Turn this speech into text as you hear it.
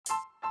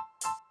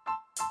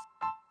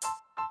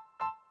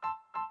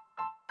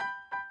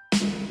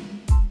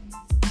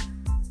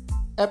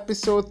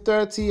Episode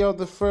 30 of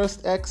the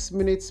first X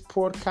Minutes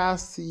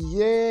podcast.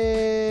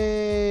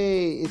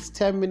 Yay! It's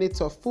 10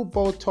 minutes of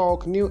football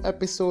talk. New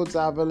episodes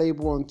are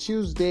available on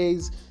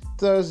Tuesdays,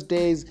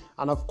 Thursdays,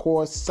 and of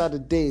course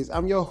Saturdays.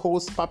 I'm your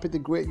host, Papi the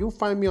Great. You'll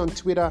find me on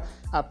Twitter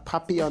at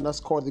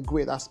Papi_the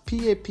Great. That's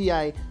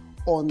PAPI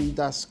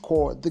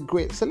 _the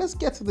Great. So let's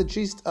get to the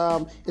gist.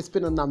 It's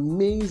been an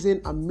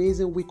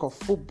amazing week of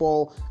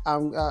football.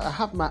 I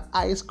have my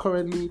eyes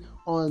currently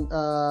on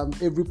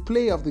a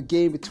replay of the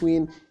game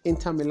between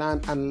Inter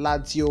Milan and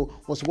Lazio.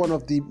 Was one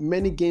of the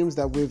many games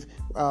that we've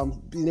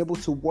been able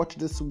to watch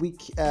this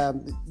week.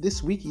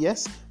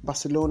 Yes,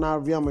 Barcelona,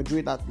 Real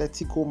Madrid,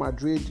 Atletico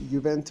Madrid,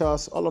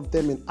 Juventus, all of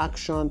them in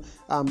action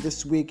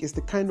this week. It's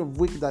the kind of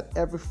week that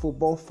every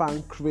football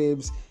fan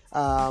craves.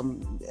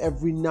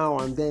 Every now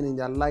and then in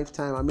their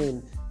lifetime. I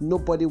mean,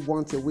 nobody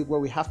wants a week where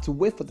we have to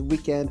wait for the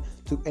weekend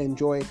to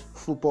enjoy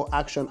football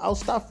action. I'll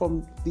start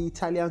from the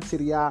Italian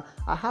Serie A.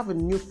 I have a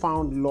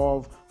newfound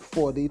love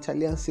for the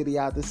Italian Serie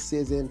A this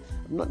season.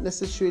 Not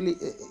necessarily,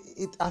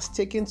 it has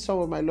taken some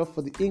of my love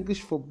for the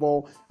English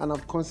football, and I'm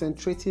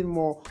concentrating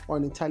more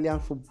on Italian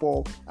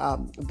football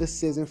this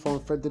season, from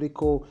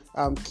Federico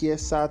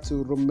Chiesa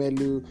to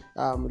Romelu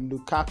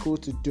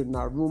Lukaku to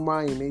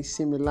Donnarumma in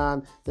AC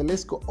Milan. The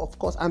list go, of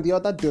course, and the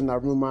other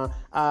Donnarumma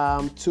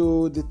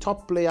to the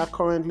top player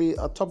currently,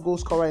 a top goal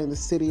scorer in the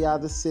Serie A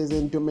this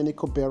season,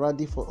 Domenico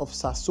Berardi of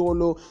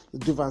Sassuolo. The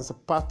Duvan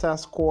Zapata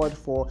scored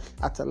for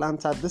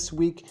Atalanta this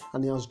week,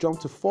 and he has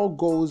jumped to 4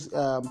 goals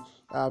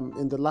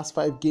in the last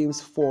 5 games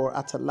for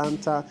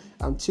Atalanta.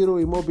 Ciro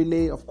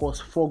Immobile, of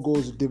course, 4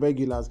 goals, the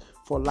regulars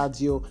for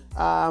Lazio.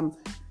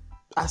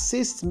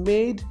 Assists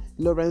made,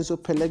 Lorenzo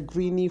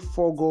Pellegrini,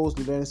 4 goals,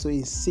 Lorenzo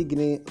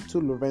Insigne, 2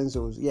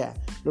 Lorenzos.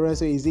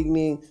 Lorenzo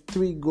Insigne,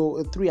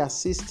 3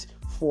 assists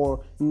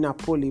for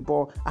Napoli.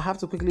 But I have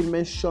to quickly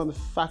mention the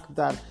fact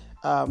that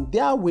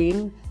their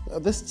win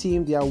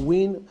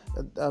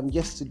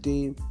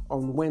yesterday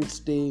on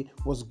Wednesday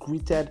was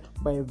greeted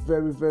by a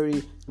very,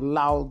 very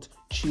loud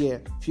cheer.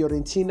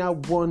 Fiorentina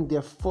won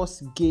their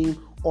first game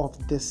of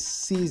the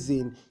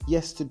season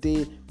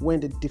yesterday when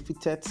they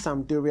defeated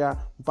Sampdoria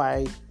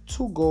by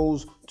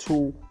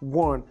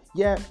 2-1.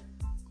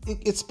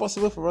 It's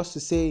possible for us to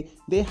say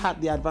they had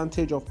the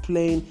advantage of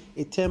playing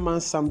a 10-man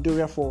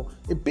Sampdoria for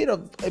a bit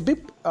of the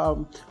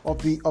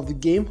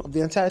game, of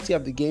the entirety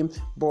of the game.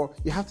 But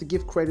you have to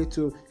give credit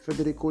to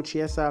Federico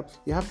Chiesa.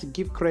 You have to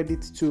give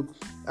credit to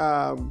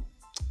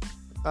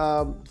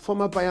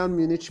former Bayern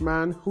Munich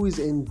man who is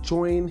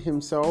enjoying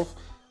himself.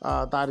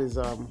 That is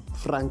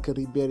Frank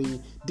Ribery.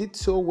 Did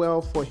so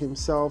well for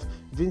himself.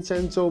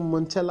 Vincenzo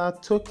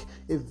Montella took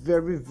a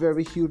very,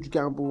 very huge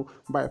gamble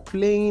by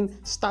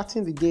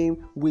starting the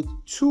game with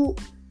 2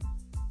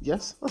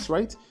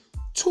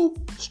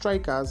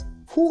 strikers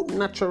who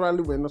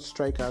naturally were not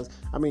strikers.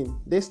 I mean,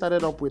 they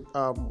started up with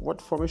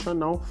what formation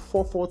now?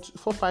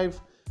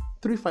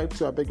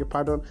 4-5-2, I beg your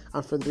pardon,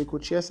 and Federico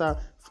Chiesa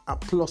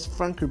plus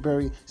Frank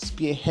Ribery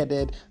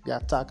spearheaded the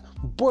attack.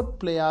 Both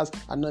players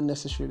are not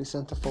necessarily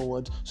centre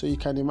forward, so you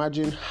can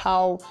imagine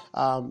how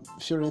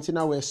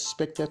Fiorentina were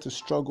expected to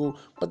struggle.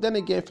 But then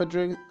again,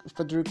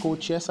 Federico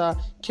Chiesa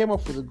came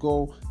up with a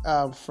goal.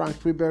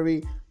 Frank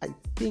Ribery, I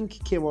think,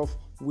 came off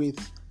with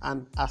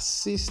an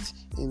assist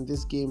in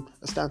this game.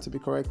 I stand to be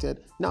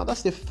corrected. Now,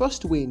 that's the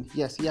first win.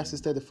 Yes, he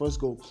assisted the first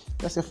goal.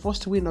 That's the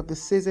first win of the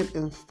season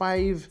in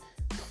 5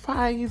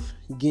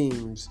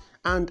 games.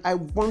 And I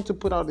want to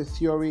put out a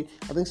theory.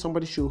 I think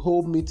somebody should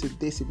hold me to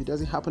this if it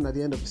doesn't happen at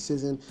the end of the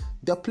season.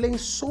 They're playing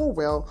so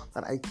well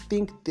that I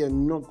think they're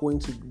not going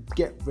to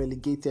get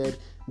relegated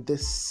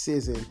this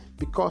season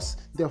because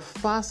they're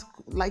fast,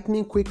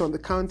 lightning quick on the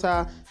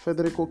counter.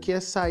 Federico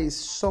Chiesa is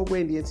somewhere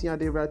in the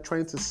 18-yard area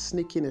trying to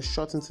sneak in a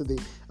shot into the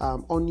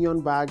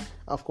onion bag.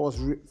 Of course,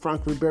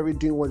 Frank Ribery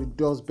doing what he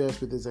does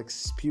best with his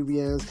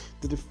experience.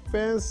 The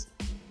defense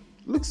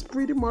looks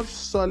pretty much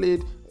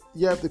solid.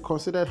 Yeah, they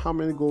considered how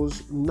many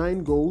goals?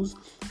 9 goals.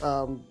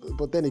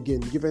 But then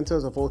again,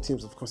 Juventus of all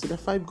teams have considered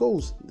 5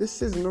 goals this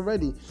season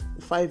already,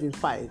 5 in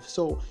 5.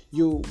 So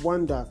you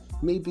wonder,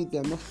 maybe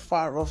they're not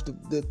far off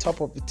the top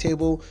of the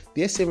table.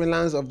 The AC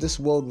Milans of this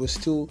world will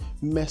still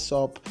mess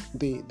up.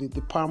 The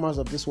Parmas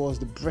of this world,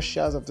 the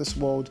Brescias of this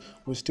world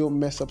will still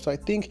mess up. So I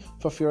think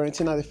for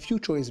Fiorentina, the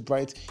future is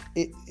bright.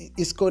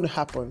 It's going to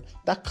happen.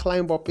 That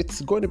climb up,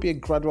 it's going to be a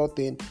gradual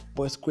thing,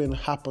 but it's going to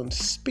happen.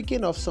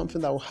 Speaking of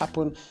something that will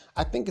happen,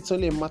 I think it's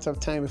only a matter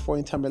of time before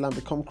Inter Milan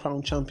become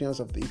crown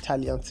champions of the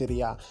Italian Serie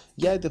A.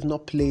 Yeah, they've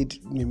not played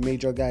the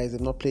major guys. They've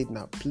not played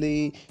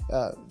Napoli.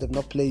 They've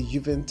not played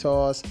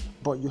Juventus.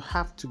 But you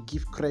have to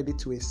give credit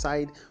to a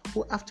side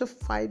who, after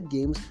 5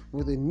 games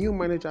with a new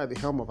manager at the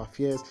helm of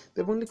affairs,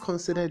 they've only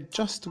conceded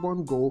just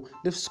 1 goal.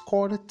 They've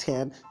scored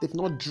 10. They've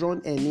not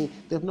drawn any.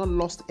 They've not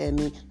lost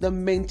any. They're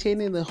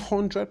maintaining a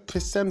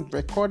 100%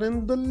 record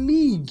in the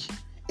league.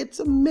 It's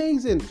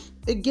amazing.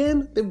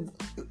 Again,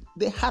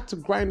 they had to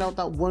grind out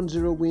that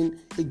 1-0 win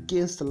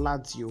against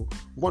Lazio,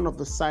 one of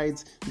the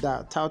sides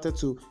that touted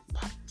to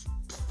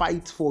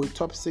fight for a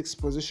top 6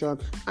 position,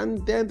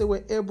 and then they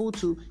were able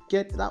to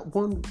get that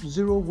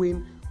 1-0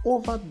 win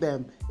over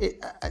them.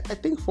 I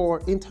think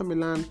for Inter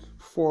Milan,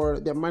 for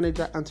their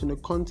manager Antonio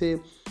Conte,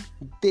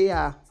 they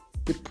are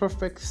the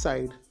perfect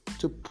side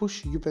to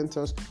push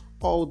Juventus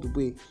all the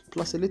way,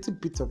 plus a little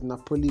bit of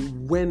Napoli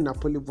when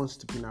Napoli wants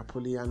to be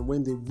Napoli, and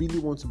when they really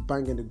want to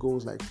bang in the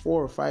goals like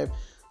 4 or 5.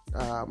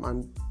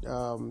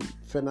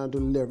 Fernando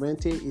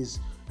Llorente is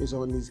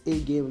on his A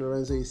game.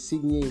 Lorenzo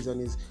Insigne is on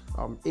his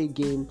A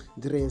game.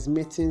 Dries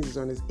Mertens is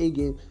on his A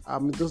game.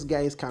 Those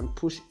guys can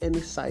push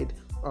any side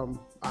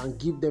and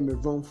give them a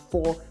run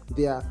for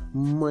their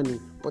money.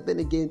 But then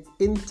again,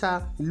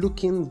 Inter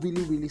looking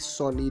really, really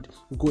solid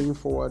going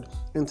forward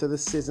into the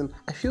season.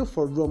 I feel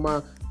for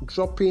Roma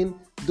dropping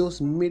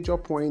those major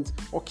points,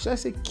 or should I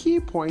say key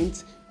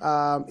points,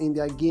 in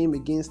their game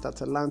against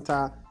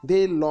Atalanta.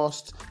 They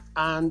lost,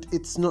 and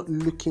it's not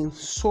looking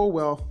so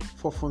well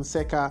for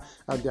Fonseca.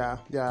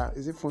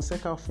 Is it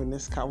Fonseca or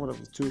Fonesca? One of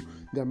the two.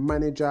 Their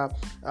manager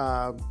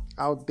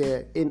out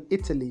there in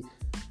Italy.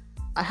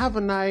 I have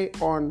an eye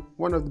on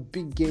one of the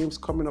big games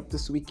coming up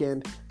this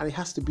weekend, and it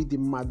has to be the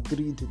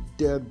Madrid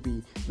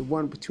derby, the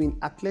one between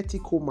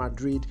Atletico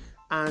Madrid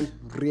and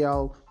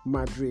Real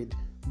Madrid.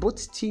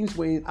 Both teams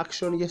were in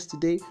action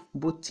yesterday.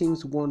 Both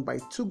teams won by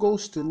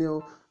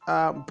 2-0.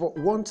 But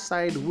one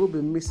side will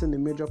be missing a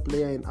major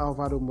player in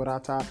Alvaro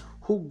Morata,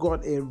 who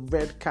got a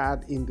red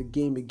card in the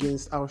game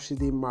against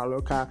Al-Shidi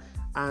Mallorca,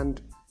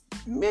 and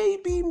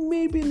maybe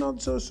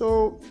not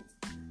so.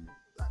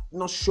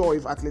 Not sure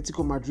if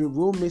Atletico Madrid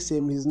will miss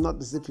him. He's not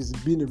as if he's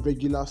been a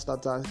regular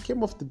starter. He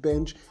came off the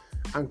bench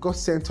and got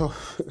sent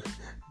off.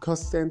 got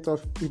sent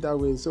off either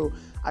way. So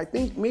I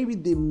think maybe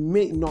they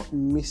may not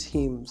miss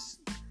him.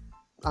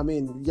 I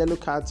mean, yellow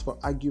cards for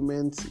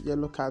arguments.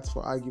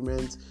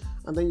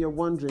 And then you're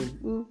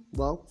wondering,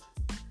 well,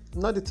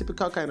 not the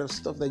typical kind of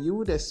stuff that you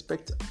would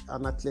expect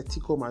an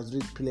Atletico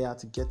Madrid player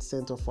to get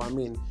sent off for. I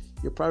mean,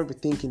 you're probably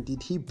thinking,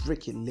 did he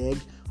break a leg,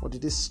 or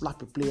did he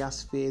slap a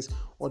player's face,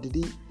 or did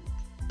he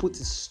put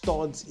his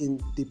studs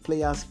in the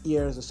player's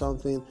ears or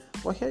something?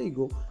 Well, here you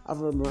go,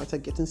 Alvaro Morata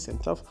getting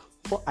sent off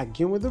for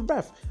arguing with the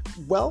ref.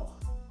 Well,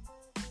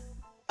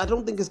 I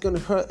don't think it's going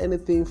to hurt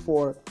anything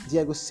for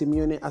Diego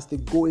Simeone as they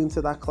go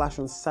into that clash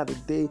on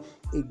Saturday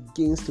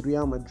against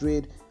Real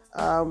Madrid.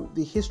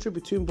 The history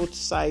between both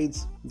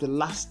sides, the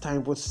last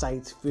time both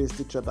sides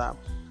faced each other,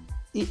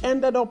 it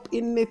ended up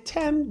in a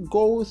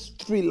 10-goal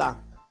thriller.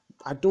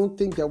 I don't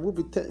think there will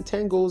be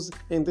 10 goals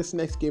in this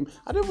next game.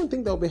 I don't even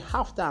think there will be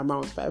half that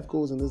amount, 5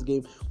 goals in this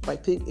game. But I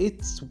think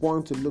it's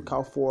one to look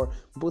out for.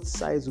 Both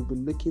sides will be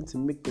looking to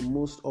make the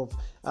most of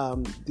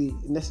the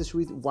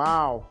necessary.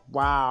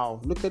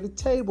 Wow. Look at the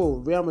table.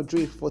 Real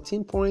Madrid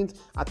 14 points.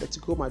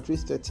 Atletico Madrid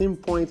 13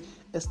 points.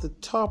 It's the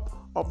top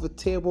of the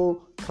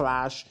table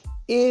clash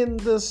in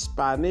the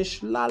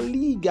Spanish La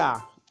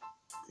Liga.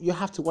 You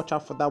have to watch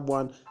out for that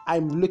one.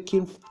 I'm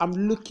looking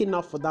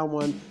out for that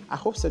one. I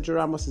hope Sergio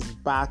Ramos is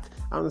back.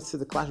 I want to see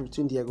the clash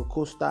between Diego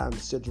Costa and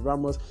Sergio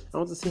Ramos. I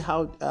want to see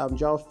how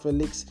Joao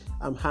Felix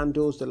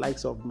handles the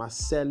likes of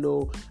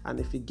Marcelo, and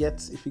if he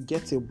gets a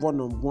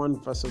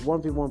 1-on-1 versus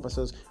 1v1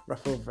 versus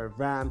Rafael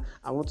Varane.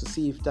 I want to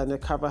see if Daniel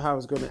Carvajal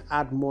is going to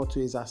add more to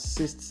his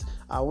assists.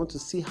 I want to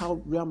see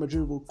how Real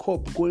Madrid will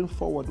cope going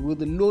forward. Will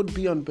the load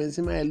be on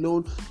Benzema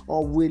alone,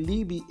 or will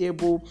he be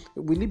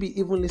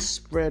evenly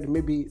spread?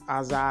 Maybe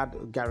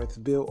Hazard,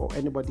 Gareth Bale, or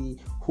anybody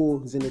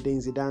who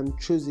Zinedine Zidane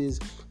chooses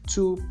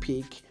to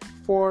pick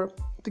for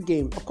the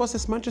game. Of course,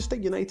 it's Manchester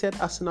United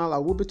Arsenal. I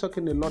will be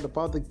talking a lot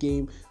about the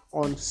game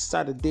on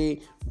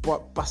Saturday,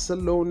 but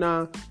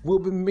Barcelona will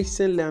be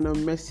missing Lionel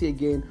Messi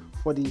again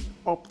for the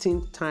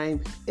opting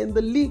time in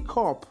the League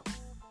Cup.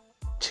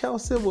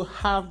 Chelsea will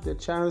have the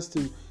chance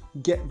to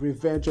get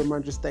revenge on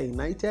Manchester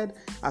United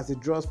as the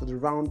draws for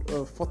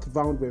the fourth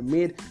round were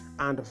made,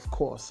 and of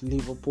course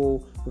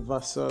Liverpool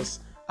versus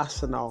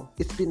Arsenal.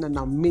 It's been an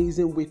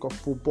amazing week of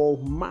football.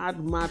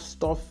 Mad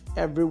stuff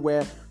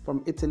everywhere,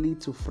 from Italy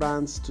to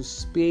France to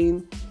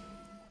Spain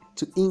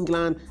to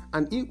England,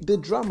 and the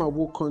drama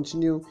will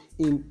continue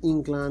in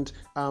England.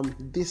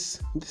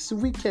 This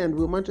weekend,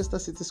 will Manchester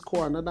City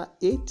score another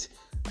 8?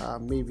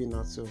 Maybe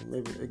not so.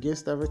 Maybe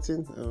against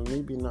Everton.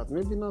 Maybe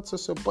not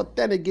so. But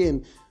then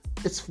again,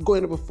 it's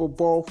going to be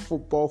football.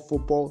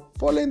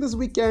 Following this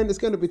weekend, it's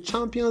going to be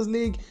Champions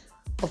League.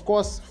 Of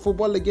course,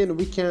 football again the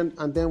weekend,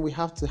 and then we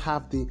have to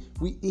have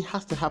it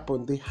has to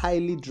happen. The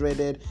highly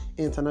dreaded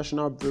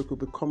international break will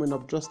be coming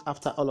up just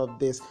after all of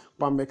this.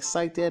 But I'm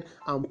excited.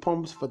 I'm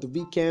pumped for the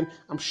weekend.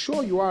 I'm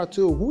sure you are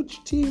too.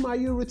 Which team are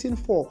you rooting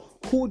for?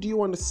 Who do you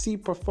want to see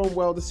perform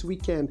well this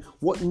weekend?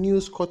 What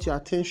news caught your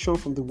attention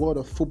from the world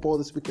of football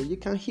this weekend? You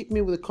can hit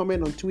me with a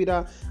comment on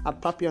Twitter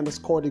at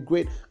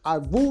Papi_the_great. I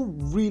will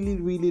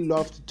really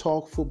love to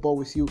talk football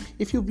with you.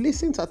 If you've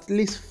listened to at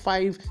least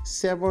 5,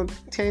 7,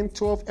 10,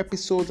 12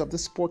 episodes of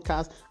this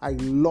podcast, I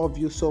love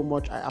you so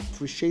much. I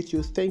appreciate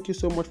you. Thank you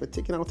so much for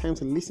taking out time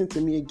to listen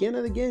to me again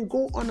and again.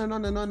 Go on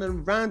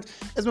and rant.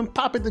 It's been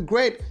Papi the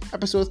Great,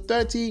 episode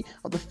 30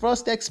 of the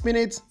first X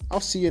minutes.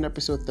 I'll see you in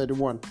episode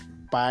 31.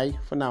 Bye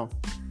for now.